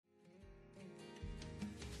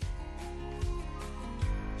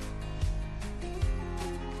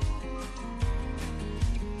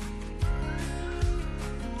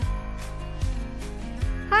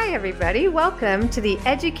Hi, everybody. Welcome to the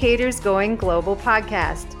Educators Going Global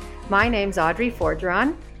podcast. My name's Audrey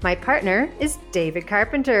Forgeron. My partner is David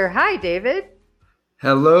Carpenter. Hi, David.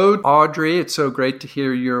 Hello, Audrey. It's so great to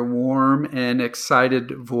hear your warm and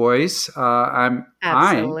excited voice.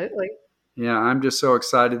 Absolutely. I'm just so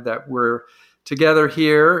excited that we're together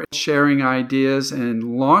here sharing ideas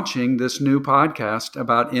and launching this new podcast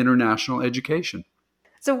about international education.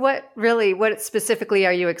 So what specifically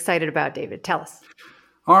are you excited about, David? Tell us.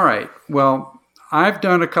 All right. Well, I've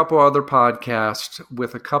done a couple other podcasts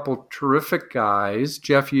with a couple terrific guys,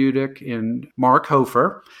 Jeff Udick and Mark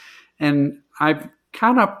Hofer, and I've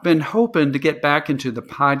kind of been hoping to get back into the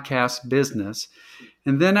podcast business.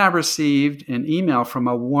 And then I received an email from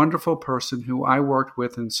a wonderful person who I worked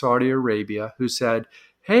with in Saudi Arabia who said,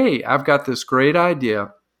 "Hey, I've got this great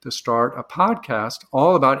idea to start a podcast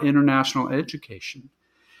all about international education."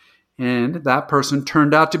 And that person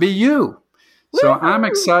turned out to be you. So Woo-hoo! I'm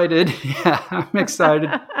excited. I'm excited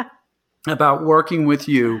about working with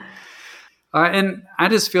you. And I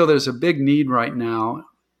just feel there's a big need right now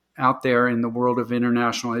out there in the world of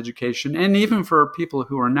international education, and even for people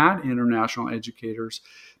who are not international educators,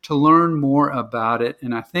 to learn more about it.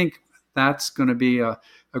 And I think that's going to be a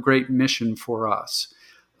great mission for us.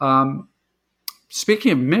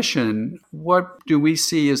 Speaking of mission, what do we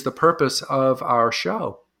see as the purpose of our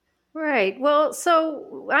show? Right. Well,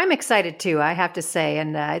 so I'm excited too, I have to say,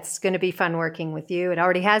 and it's going to be fun working with you. It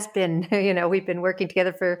already has been, we've been working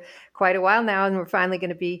together for quite a while now, and we're finally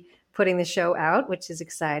going to be putting the show out, which is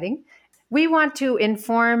exciting. We want to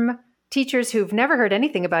inform teachers who've never heard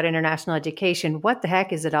anything about international education, what the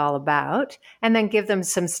heck is it all about, and then give them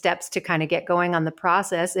some steps to kind of get going on the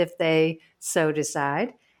process if they so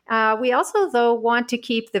decide. We also, though, want to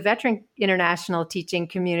keep the veteran international teaching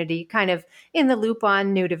community kind of in the loop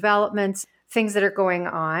on new developments, things that are going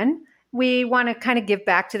on. We want to kind of give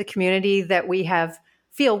back to the community that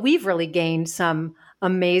feel we've really gained some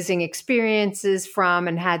amazing experiences from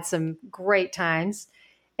and had some great times.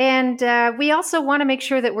 And we also want to make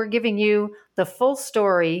sure that we're giving you the full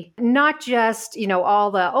story, not just,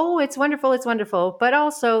 all the, it's wonderful, but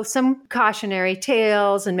also some cautionary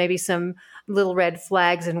tales and maybe some little red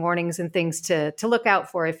flags and warnings and things to look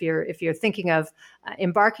out for if you're thinking of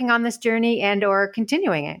embarking on this journey and or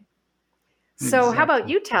continuing it. So Exactly. How about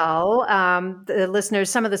you tell the listeners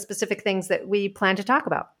some of the specific things that we plan to talk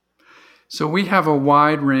about? So we have a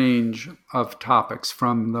wide range of topics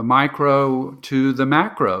from the micro to the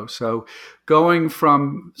macro. So going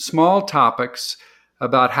from small topics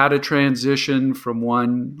about how to transition from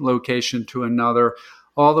one location to another,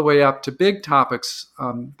 all the way up to big topics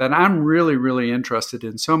that I'm really, really interested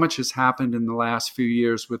in. So much has happened in the last few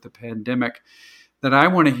years with the pandemic that I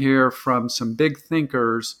want to hear from some big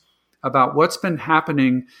thinkers about what's been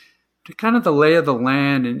happening to kind of the lay of the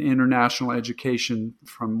land in international education,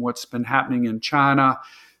 from what's been happening in China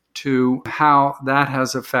to how that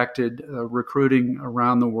has affected recruiting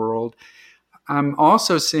around the world. I'm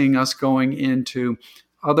also seeing us going into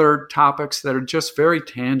other topics that are just very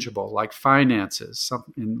tangible, like finances,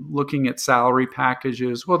 and looking at salary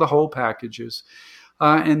packages, the whole packages.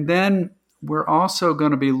 And then we're also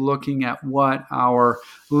going to be looking at what our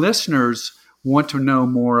listeners want to know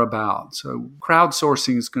more about. So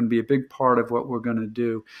crowdsourcing is going to be a big part of what we're going to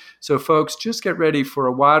do. So folks, just get ready for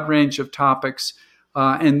a wide range of topics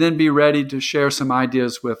and then be ready to share some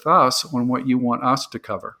ideas with us on what you want us to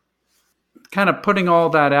cover. Kind of putting all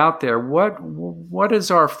that out there, what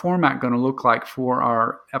is our format going to look like for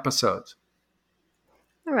our episodes?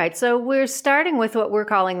 All right. So we're starting with what we're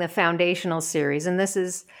calling the foundational series. And this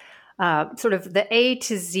is sort of the A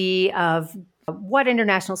to Z of what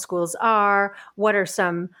international schools are, what are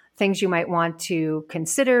some things you might want to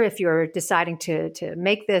consider if you're deciding to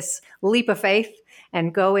make this leap of faith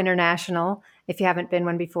and go international if you haven't been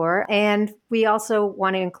one before. And we also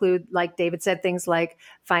want to include, like David said, things like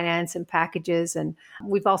finance and packages. And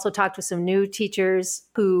we've also talked with some new teachers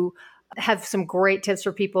who have some great tips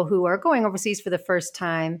for people who are going overseas for the first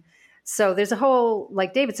time. So there's a whole,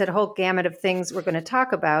 like David said, a whole gamut of things we're going to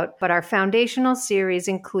talk about. But our foundational series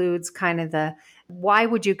includes kind of the why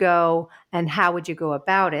would you go and how would you go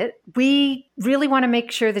about it. We really want to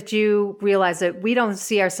make sure that you realize that we don't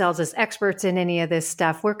see ourselves as experts in any of this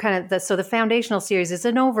stuff. We're kind of so the foundational series is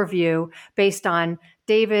an overview based on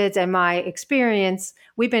David's and my experience.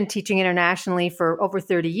 We've been teaching internationally for over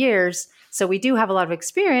 30 years. So we do have a lot of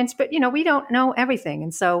experience, but we don't know everything.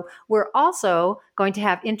 And so we're also going to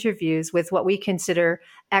have interviews with what we consider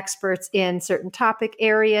experts in certain topic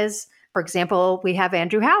areas For example, we have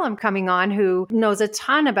Andrew Hallam coming on who knows a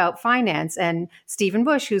ton about finance, and Stephen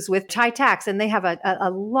Bush, who's with TriTax, and they have a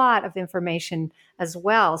lot of information as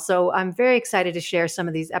well. So I'm very excited to share some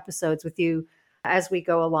of these episodes with you as we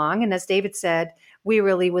go along. And as David said, we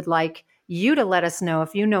really would like you to let us know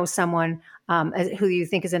if you know someone who you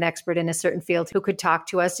think is an expert in a certain field who could talk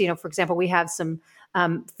to us. For example, we have some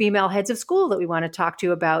female heads of school that we want to talk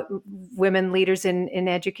to about women leaders in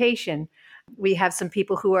education. We have some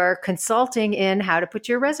people who are consulting in how to put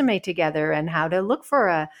your resume together and how to look for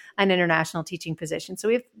an international teaching position. So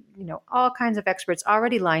we have, all kinds of experts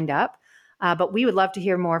already lined up. But we would love to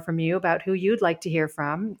hear more from you about who you'd like to hear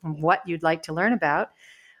from and what you'd like to learn about.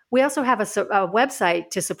 We also have a website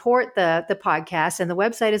to support the podcast, and the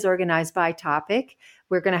website is organized by topic.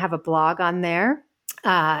 We're going to have a blog on there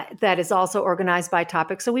that is also organized by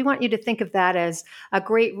topic. So we want you to think of that as a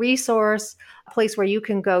great resource, a place where you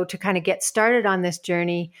can go to kind of get started on this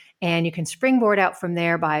journey, and you can springboard out from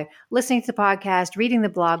there by listening to the podcast, reading the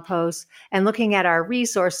blog posts, and looking at our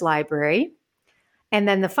resource library. And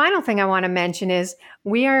then the final thing I want to mention is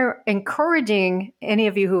we are encouraging any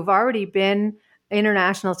of you who've already been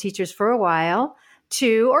international teachers for a while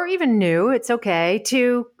to, or even new, it's okay,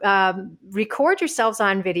 to record yourselves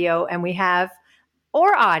on video. And we have,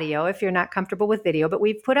 or audio if you're not comfortable with video, but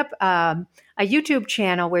we've put up a YouTube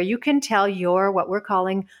channel where you can tell your, what we're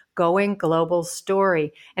calling going global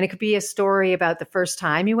story. And it could be a story about the first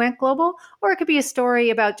time you went global, or it could be a story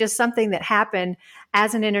about just something that happened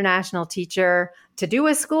as an international teacher, to do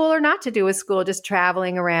with school or not to do with school, just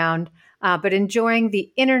traveling around, but enjoying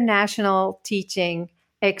the international teaching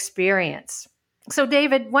experience. So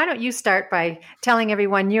David, why don't you start by telling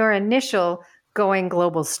everyone your initial going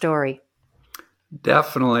global story?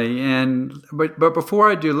 Definitely. But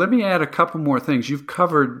before I do, let me add a couple more things. You've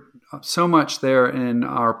covered so much there in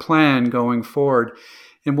our plan going forward.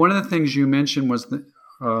 And one of the things you mentioned was the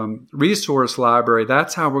resource library.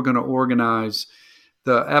 That's how we're going to organize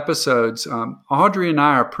the episodes. Audrey and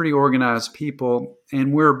I are pretty organized people,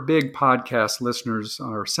 and we're big podcast listeners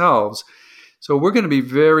ourselves. So we're going to be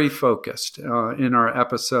very focused in our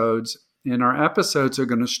episodes. And our episodes are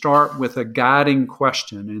going to start with a guiding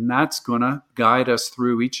question, and that's going to guide us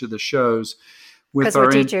through each of the shows. Because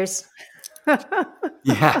we're teachers.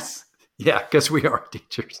 Yes. Yeah, because we are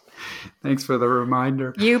teachers. Thanks for the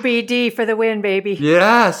reminder. UBD for the win, baby.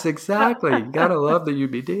 Yes, exactly. You got to love the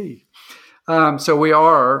UBD. So we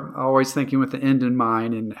are always thinking with the end in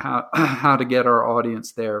mind and how to get our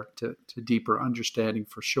audience there to deeper understanding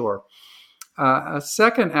for sure. A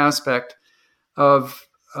second aspect of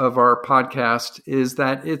our podcast is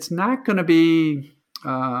that it's not going to be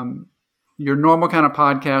your normal kind of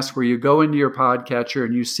podcast where you go into your podcatcher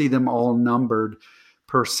and you see them all numbered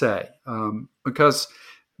per se, because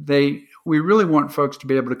we really want folks to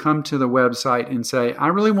be able to come to the website and say, I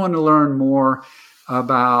really want to learn more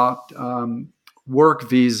about work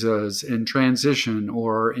visas and transition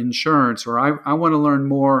or insurance, or I want to learn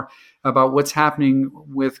more about what's happening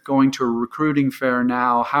with going to a recruiting fair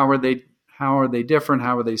now. How are they different?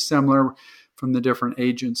 How are they similar from the different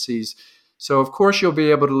agencies? So, of course, you'll be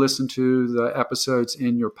able to listen to the episodes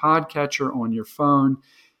in your podcatcher on your phone.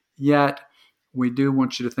 Yet, we do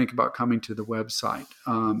want you to think about coming to the website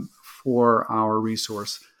for our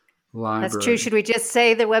resource library. That's true. Should we just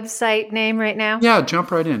say the website name right now? Yeah, jump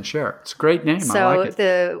right in. Share. It's a great name. So I like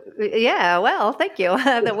it. Thank you.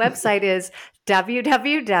 The website is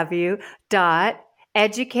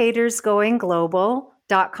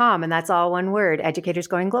www.educatorsgoingglobal.com. And that's all one word, Educators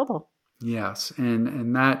Going Global. Yes.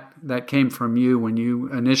 And that came from you when you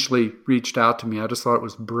initially reached out to me. I just thought it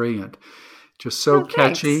was brilliant. Just so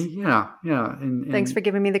catchy. Thanks. Yeah. And thanks for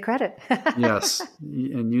giving me the credit. Yes.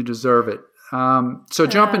 And you deserve it. So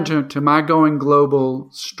jumping to my going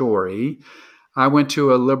global story, I went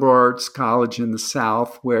to a liberal arts college in the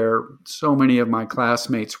South where so many of my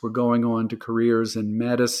classmates were going on to careers in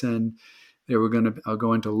medicine. They were going to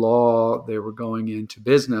go into law. They were going into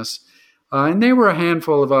business. And they were a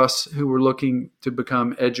handful of us who were looking to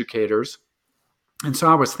become educators. And so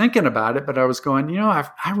I was thinking about it, but I was going, I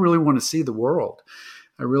really want to see the world.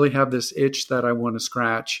 I really have this itch that I want to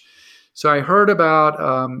scratch. So I heard about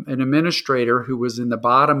an administrator who was in the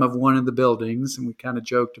bottom of one of the buildings, and we kind of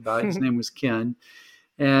joked about it. His name was Ken.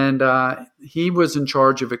 And he was in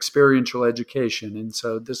charge of experiential education. And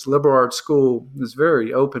so this liberal arts school was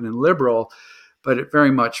very open and liberal, but it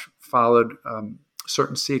very much followed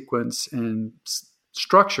certain sequence and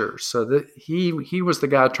structure. So that he was the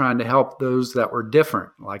guy trying to help those that were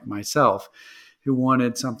different, like myself, who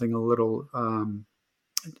wanted something a little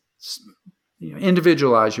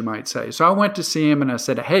individualized, you might say. So I went to see him and I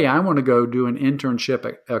said, hey, I want to go do an internship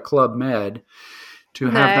at Club Med to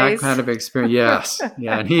have that kind of experience. Yes.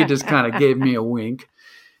 Yeah. And he just kind of gave me a wink.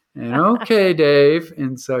 And okay, Dave.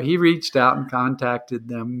 And so he reached out and contacted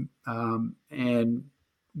them. And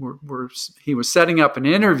he was setting up an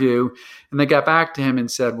interview, and they got back to him and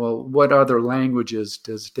said, well, what other languages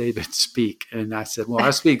does David speak? And I said, well,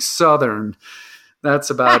 I speak Southern. That's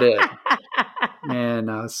about it.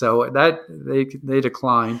 And so that they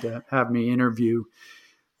declined to have me interview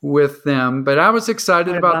with them. But I was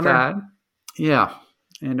excited about that. Yeah.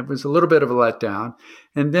 And it was a little bit of a letdown.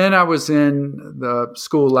 And then I was in the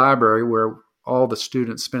school library where all the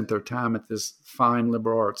students spent their time at this fine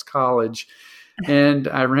liberal arts college. And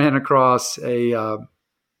I ran across a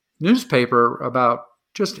newspaper about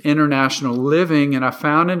just international living. And I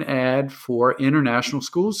found an ad for International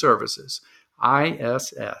School Services,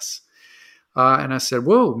 ISS. And I said,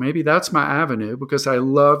 whoa, maybe that's my avenue because I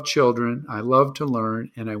love children, I love to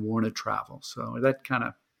learn, and I want to travel. So that kind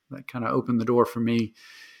of opened the door for me.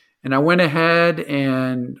 And I went ahead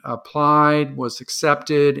and applied, was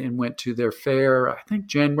accepted, and went to their fair, I think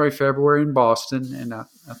January, February in Boston. And I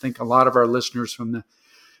think a lot of our listeners from the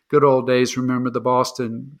good old days remember the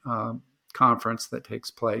Boston conference that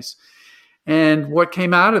takes place. And what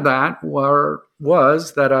came out of that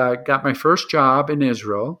was that I got my first job in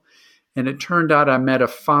Israel. And it turned out I met a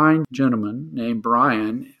fine gentleman named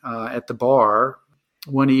Brian at the bar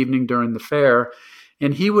one evening during the fair.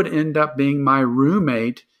 And he would end up being my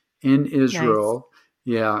roommate in Israel.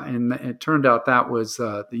 Nice. Yeah. And it turned out that was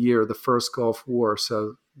the year of the first Gulf War.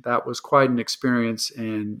 So that was quite an experience.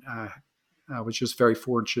 And I was just very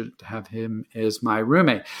fortunate to have him as my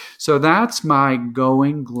roommate. So that's my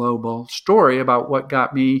going global story about what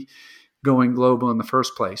got me going global in the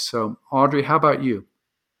first place. So Audrey, how about you?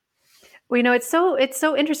 Well, it's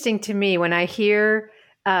so interesting to me when I hear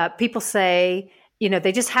people say,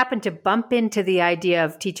 they just happened to bump into the idea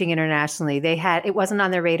of teaching internationally. It wasn't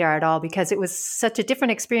on their radar at all because it was such a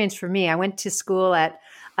different experience for me. I went to school at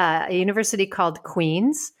a university called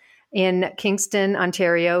Queen's in Kingston,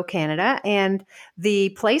 Ontario, Canada. And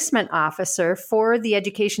the placement officer for the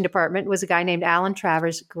education department was a guy named Alan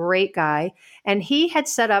Travers, great guy. And he had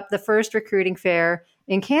set up the first recruiting fair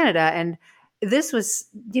in Canada. And this was,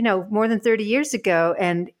 more than 30 years ago.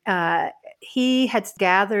 And he had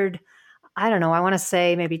gathered, I don't know, I want to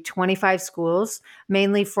say maybe 25 schools,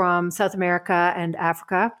 mainly from South America and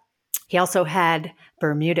Africa. He also had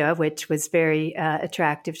Bermuda, which was very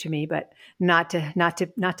attractive to me, but not to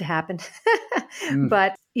happen.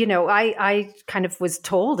 But, I kind of was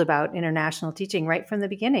told about international teaching right from the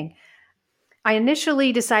beginning. I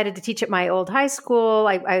initially decided to teach at my old high school.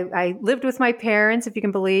 I lived with my parents, if you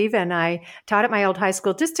can believe, and I taught at my old high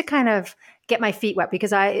school just to kind of get my feet wet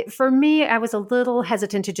because I was a little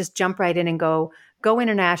hesitant to just jump right in and go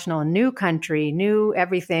international, new country, new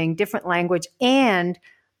everything, different language, and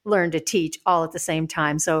learn to teach all at the same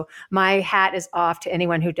time. So my hat is off to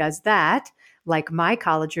anyone who does that, like my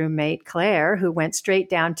college roommate, Claire, who went straight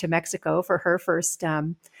down to Mexico for her first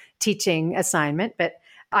teaching assignment. But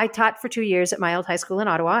I taught for 2 years at my old high school in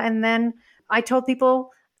Ottawa. And then I told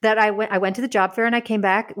people that I went to the job fair and I came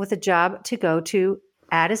back with a job to go to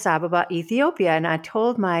Addis Ababa, Ethiopia. And I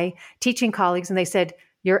told my teaching colleagues and they said,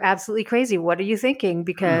 you're absolutely crazy. What are you thinking?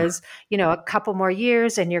 Because, a couple more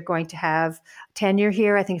years and you're going to have tenure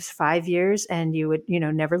here. I think it's 5 years and you would,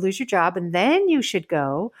 never lose your job. And then you should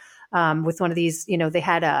go with one of these, they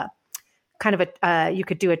had a kind of you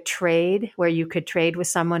could do a trade where you could trade with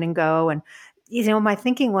someone and go. And, my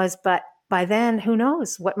thinking was, but by then, who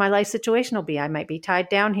knows what my life situation will be? I might be tied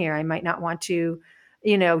down here. I might not want to,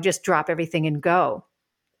 just drop everything and go.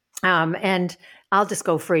 And I'll just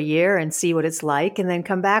go for a year and see what it's like and then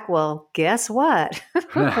come back. Well, guess what?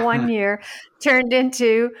 1 year turned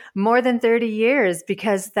into more than 30 years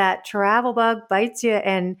because that travel bug bites you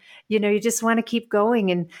and, you just want to keep going.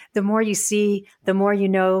 And the more you see, the more you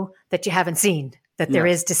know that you haven't seen that there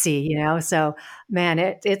is to see, So, man,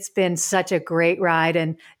 it's been such a great ride.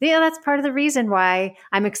 And, that's part of the reason why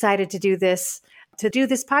I'm excited to do this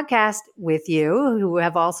podcast with you, who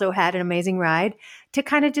have also had an amazing ride, to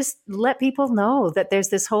kind of just let people know that there's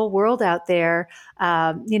this whole world out there.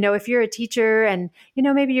 If you're a teacher and,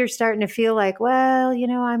 maybe you're starting to feel like, well,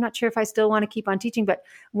 I'm not sure if I still want to keep on teaching. But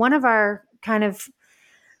one of our kind of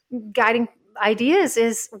guiding ideas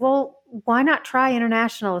is, well, why not try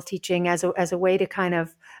international teaching as a way to kind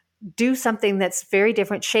of do something that's very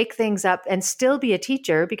different, shake things up and still be a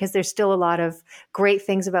teacher, because there's still a lot of great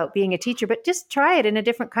things about being a teacher, but just try it in a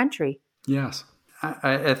different country. Yes.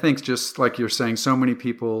 I think just like you're saying, so many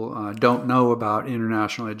people don't know about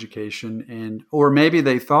international education, or maybe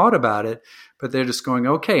they thought about it, but they're just going,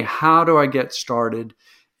 okay, how do I get started?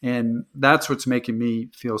 And that's what's making me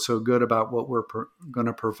feel so good about what we're going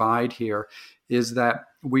to provide here, is that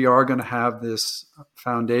we are going to have this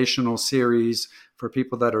foundational series for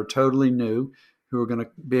people that are totally new, who are going to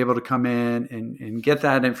be able to come in and get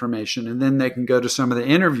that information. And then they can go to some of the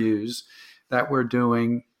interviews that we're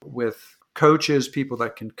doing with coaches, people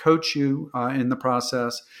that can coach you in the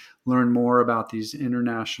process, learn more about these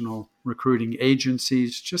international recruiting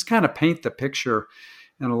agencies, just kind of paint the picture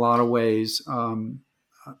in a lot of ways on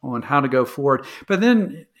how to go forward. But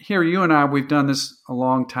then here, you and I, we've done this a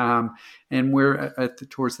long time, and we're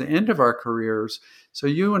towards the end of our careers. So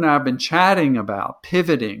you and I have been chatting about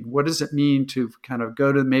pivoting. What does it mean to kind of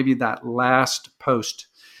go to maybe that last post,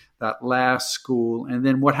 that last school, and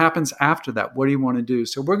then what happens after that? What do you want to do?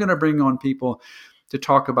 So we're going to bring on people to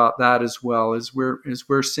talk about that as well, as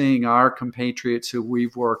we're seeing our compatriots who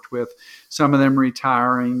we've worked with, some of them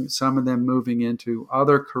retiring, some of them moving into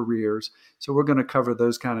other careers. So we're going to cover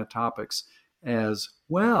those kind of topics as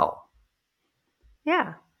well.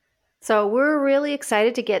 Yeah. So we're really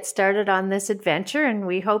excited to get started on this adventure, and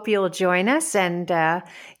we hope you'll join us and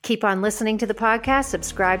keep on listening to the podcast,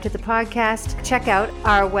 subscribe to the podcast, check out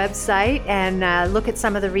our website and look at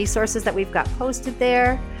some of the resources that we've got posted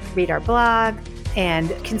there, read our blog, and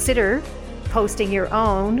consider posting your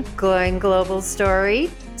own Going Global story,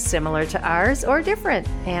 similar to ours or different.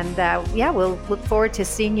 And we'll look forward to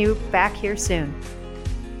seeing you back here soon.